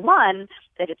 number one,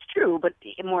 that it's true, but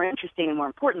more interesting and more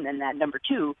important than that, number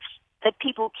two, that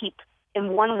people keep,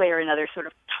 in one way or another, sort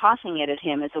of tossing it at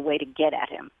him as a way to get at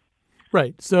him.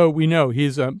 Right. So we know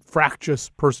he's a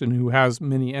fractious person who has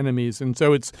many enemies. And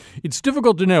so it's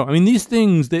difficult to know. I mean, these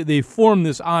things, they form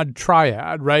this odd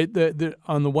triad, right?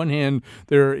 On the one hand,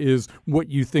 there is what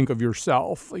you think of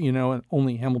yourself, and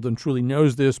only Hamilton truly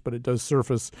knows this, but it does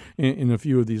surface in a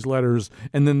few of these letters.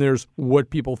 And then there's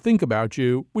what people think about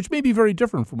you, which may be very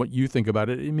different from what you think about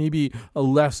it. It may be a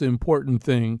less important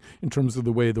thing in terms of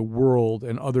the way the world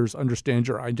and others understand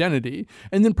your identity.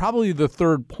 And then probably the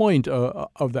third point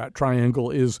of that triangle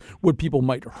is what people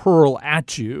might hurl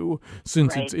at you,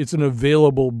 since right. it's an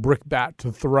available brickbat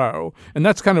to throw. And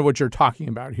that's kind of what you're talking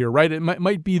about here, right? It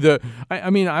might be I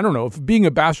don't know, if being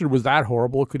a bastard was that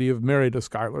horrible, could he have married a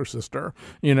Schuyler sister,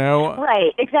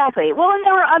 Right, exactly. Well, and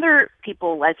there are other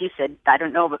people, as you said, I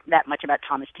don't know that much about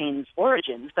Thomas Paine's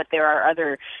origins, but there are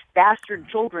other bastard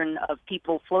children of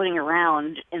people floating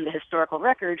around in the historical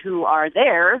record who are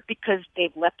there because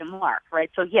they've left a mark, right?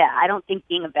 So, yeah, I don't think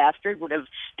being a bastard would have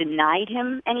denied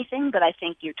him anything, but I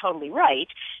think you're totally right,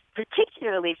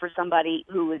 particularly for somebody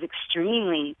who was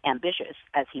extremely ambitious,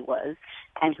 as he was,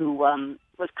 and who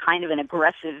was kind of an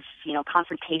aggressive,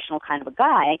 confrontational kind of a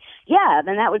guy. Yeah,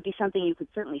 then that would be something you could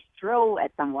certainly throw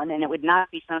at someone, and it would not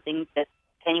be something that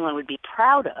anyone would be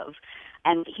proud of.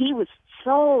 And he was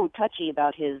so touchy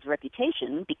about his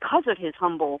reputation because of his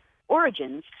humble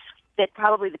origins that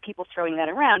probably the people throwing that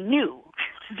around knew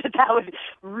that would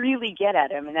really get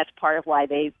at him, and that's part of why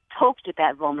they poked at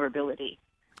that vulnerability.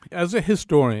 As a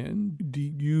historian, do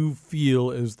you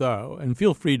feel as though, and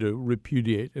feel free to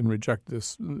repudiate and reject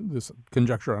this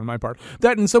conjecture on my part,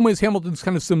 that in some ways Hamilton's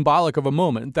kind of symbolic of a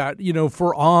moment, that,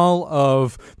 for all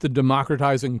of the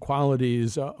democratizing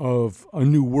qualities of a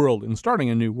new world and starting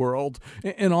a new world,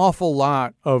 an awful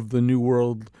lot of the new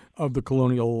world of the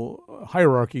colonial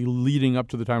hierarchy leading up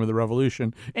to the time of the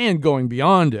Revolution and going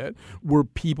beyond it were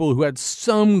people who had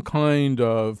some kind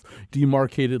of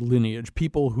demarcated lineage,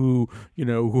 people who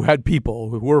had people,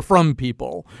 who were from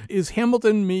people. Is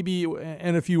Hamilton maybe,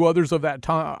 and a few others of that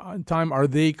time, are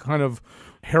they kind of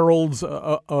heralds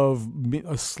of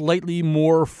a slightly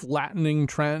more flattening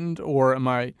trend, or am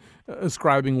I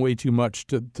ascribing way too much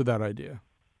to that idea?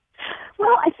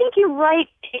 Well, I think you're right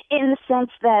in the sense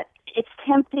that it's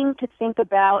tempting to think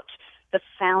about the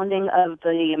founding of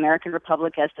the American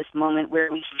Republic as this moment where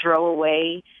we throw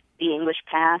away the English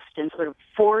past and sort of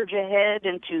forge ahead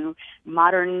into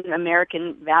modern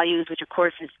American values, which, of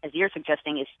course, as you're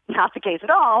suggesting, is not the case at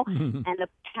all. And the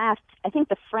past, I think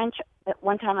the French, at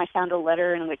one time I found a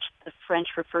letter in which the French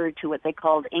referred to what they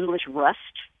called English rust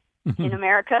in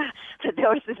America, that there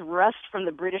was this rust from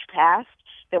the British past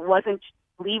that wasn't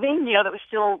leaving, that was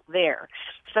still there.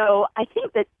 So I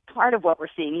think that part of what we're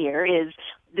seeing here is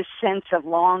the sense of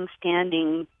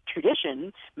long-standing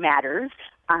tradition matters.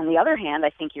 On the other hand,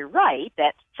 I think you're right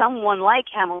that someone like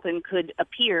Hamilton could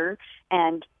appear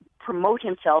and promote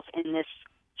himself in this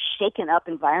shaken-up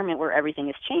environment where everything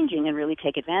is changing and really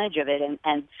take advantage of it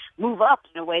and move up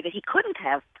in a way that he couldn't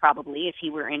have probably if he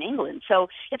were in England. So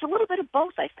it's a little bit of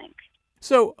both, I think.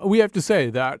 So we have to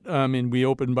say that, we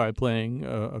opened by playing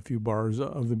a few bars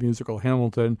of the musical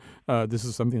Hamilton. This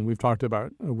is something we've talked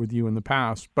about with you in the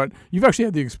past, but you've actually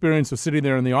had the experience of sitting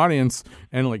there in the audience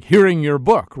and hearing your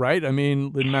book, right? I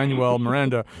mean, Lin-Manuel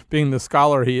Miranda, being the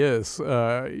scholar he is,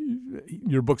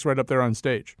 your book's right up there on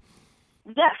stage.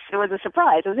 Yes, it was a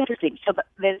surprise. It was interesting. So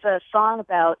there's a song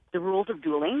about the rules of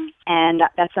dueling, and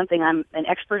that's something I'm an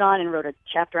expert on and wrote a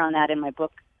chapter on that in my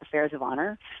book, Affairs of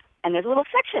Honor. And there's a little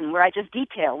section where I just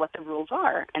detail what the rules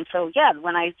are. And so,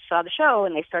 when I saw the show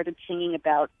and they started singing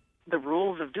about the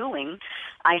rules of dueling,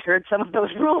 I heard some of those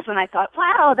rules and I thought,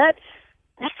 wow, that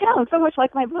sounds so much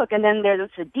like my book. And then there's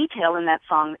a detail in that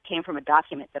song that came from a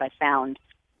document that I found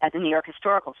at the New York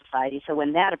Historical Society. So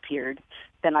when that appeared,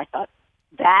 then I thought,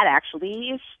 that actually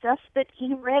is stuff that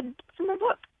he read from my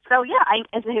book. So yeah,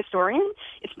 as a historian,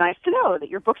 it's nice to know that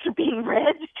your books are being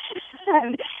read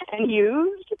and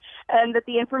used, and that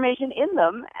the information in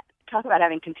them, talk about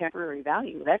having contemporary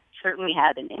value, that certainly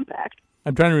had an impact.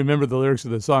 I'm trying to remember the lyrics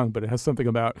of the song, but it has something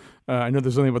about, I know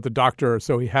there's something about the doctor,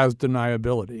 so he has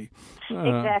deniability.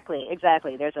 Exactly.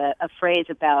 There's a phrase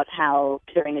about how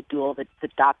during a duel the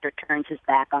doctor turns his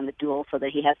back on the duel so that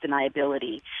he has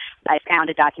deniability. I found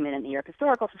a document in the New York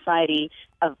Historical Society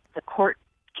of the court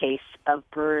case of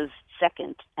Burr's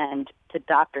second, and the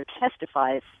doctor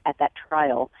testifies at that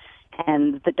trial,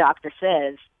 and the doctor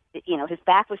says, his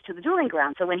back was to the dueling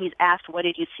ground, so when he's asked, what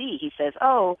did you see? He says,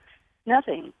 oh,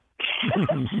 nothing.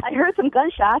 I heard some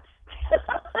gunshots.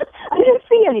 I didn't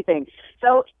see anything.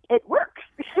 So it worked.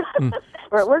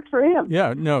 Or it worked for him.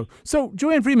 Yeah, no. So,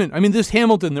 Joanne Freeman, I mean, this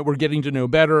Hamilton that we're getting to know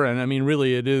better, and I mean,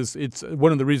 really it's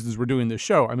one of the reasons we're doing this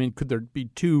show. I mean, could there be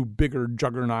two bigger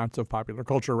juggernauts of popular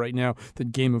culture right now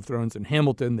than Game of Thrones and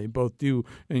Hamilton? They both do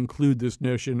include this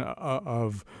notion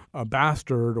of a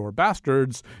bastard or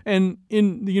bastards. And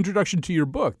in the introduction to your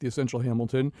book, The Essential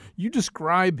Hamilton, you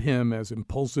describe him as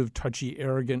impulsive, touchy,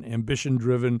 arrogant,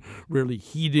 ambition-driven, rarely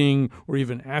heeding or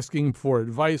even asking for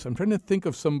advice. I'm trying to think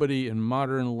of somebody in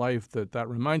modern life that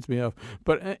reminds me of.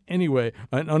 But anyway,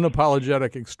 an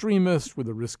unapologetic extremist with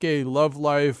a risque love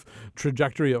life,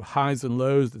 trajectory of highs and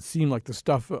lows that seem like the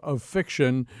stuff of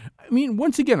fiction. I mean,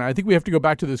 once again, I think we have to go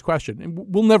back to this question.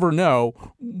 We'll never know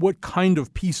what kind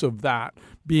of piece of that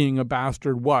being a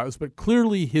bastard was, but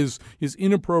clearly his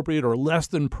inappropriate or less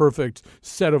than perfect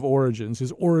set of origins,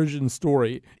 his origin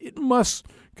story, it must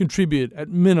contribute at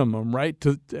minimum, right,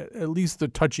 to at least the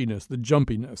touchiness, the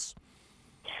jumpiness.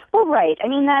 Well, right. I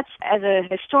mean, that's, as a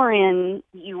historian,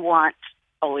 you want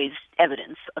always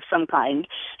evidence of some kind.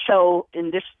 So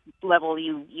in this level,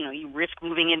 you risk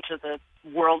moving into the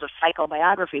world of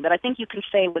psychobiography. But I think you can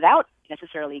say, without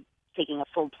necessarily taking a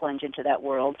full plunge into that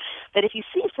world, that if you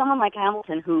see someone like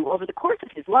Hamilton, who over the course of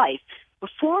his life,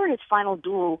 before his final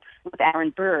duel with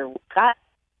Aaron Burr, got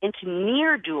into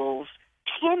near duels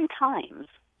 10 times,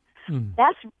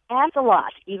 that's a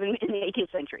lot, even in the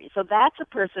 18th century. So that's a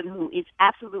person who is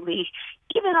absolutely,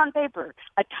 even on paper,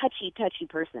 a touchy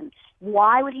person.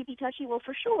 Why would he be touchy? Well,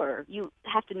 for sure, you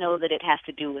have to know that it has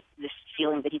to do with this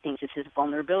feeling that he thinks is his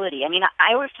vulnerability. I mean,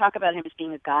 I always talk about him as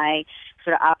being a guy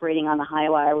sort of operating on the high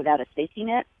wire without a safety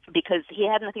net, because he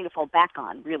had nothing to fall back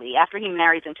on, really. After he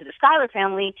marries into the Schuyler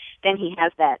family, then he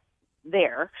has that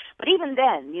there. But even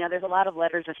then, there's a lot of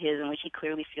letters of his in which he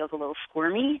clearly feels a little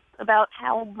squirmy about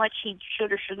how much he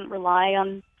should or shouldn't rely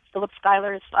on Philip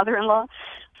Schuyler, his father-in-law.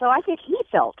 So I think he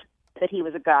felt that he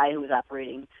was a guy who was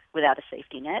operating without a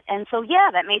safety net. And so, yeah,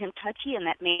 that made him touchy, and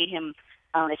that made him,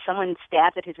 if someone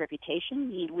stabbed at his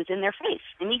reputation, he was in their face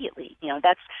immediately. You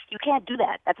can't do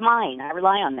that. That's mine. I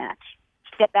rely on that.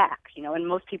 Step back, and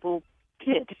most people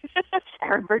did.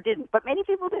 Aaron Burr didn't, but many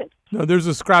people did. No, there's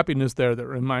a scrappiness there that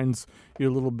reminds you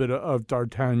a little bit of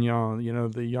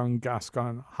D'Artagnan, the young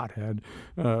Gascon hothead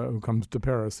who comes to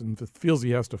Paris and feels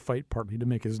he has to fight partly to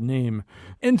make his name.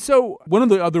 And so one of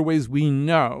the other ways we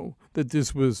know that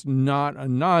this was not a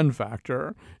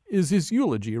non-factor is his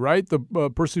eulogy, right? The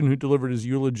person who delivered his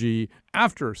eulogy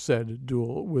after said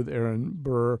duel with Aaron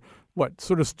Burr,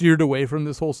 sort of steered away from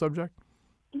this whole subject?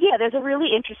 Yeah, there's a really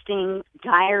interesting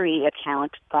diary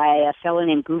account by a fellow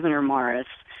named Gouverneur Morris,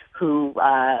 who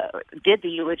did the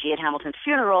eulogy at Hamilton's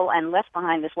funeral and left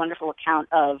behind this wonderful account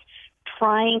of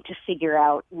trying to figure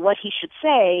out what he should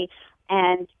say,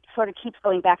 and sort of keeps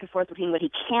going back and forth between what he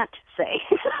can't say.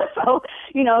 So,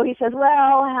 he says,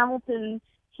 well, Hamilton,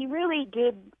 he really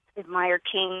did admire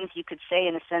kings. You could say,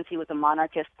 in a sense, he was a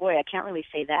monarchist. Boy, I can't really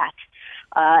say that.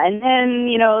 And then,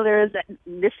 there's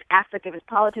this aspect of his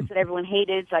politics that everyone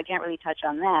hated, so I can't really touch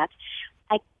on that.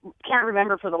 I can't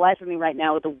remember for the life of me right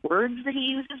now the words that he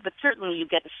uses, but certainly you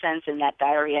get the sense in that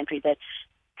diary entry that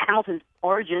Hamilton's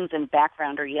origins and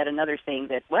background are yet another thing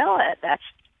that, well, that's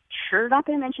sure not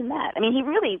going to mention that. I mean,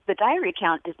 the diary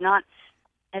account is not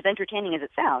as entertaining as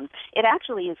it sounds. It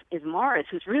actually is Morris,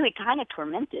 who's really kind of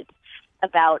tormented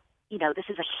about, this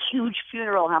is a huge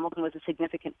funeral. Hamilton was a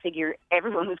significant figure.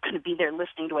 Everyone was going to be there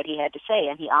listening to what he had to say,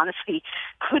 and he honestly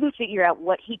couldn't figure out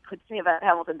what he could say about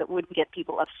Hamilton that wouldn't get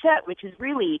people upset, which is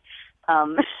really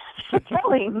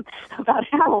telling about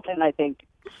Hamilton, I think.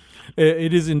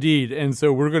 It is indeed. And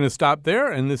so we're going to stop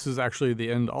there. And this is actually the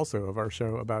end also of our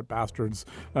show about bastards.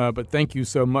 But thank you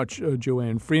so much,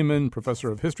 Joanne Freeman,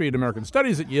 professor of history and American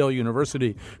studies at Yale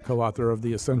University, co-author of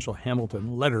the essential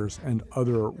Hamilton letters and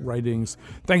other writings.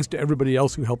 Thanks to everybody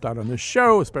else who helped out on this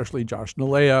show, especially Josh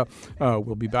Nalea.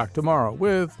 We'll be back tomorrow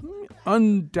with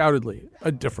undoubtedly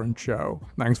a different show.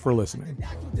 Thanks for listening.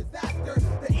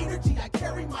 The energy I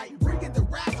carry might bring in the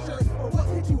rapture. But what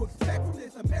could you expect from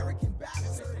this American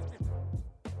bastard?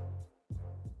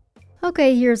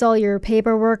 Okay, here's all your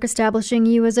paperwork establishing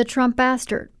you as a Trump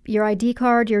bastard. Your ID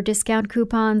card, your discount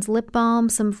coupons, lip balm,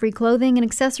 some free clothing, and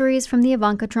accessories from the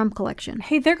Ivanka Trump collection.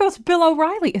 Hey, there goes Bill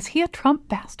O'Reilly. Is he a Trump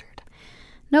bastard?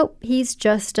 Nope, he's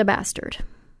just a bastard.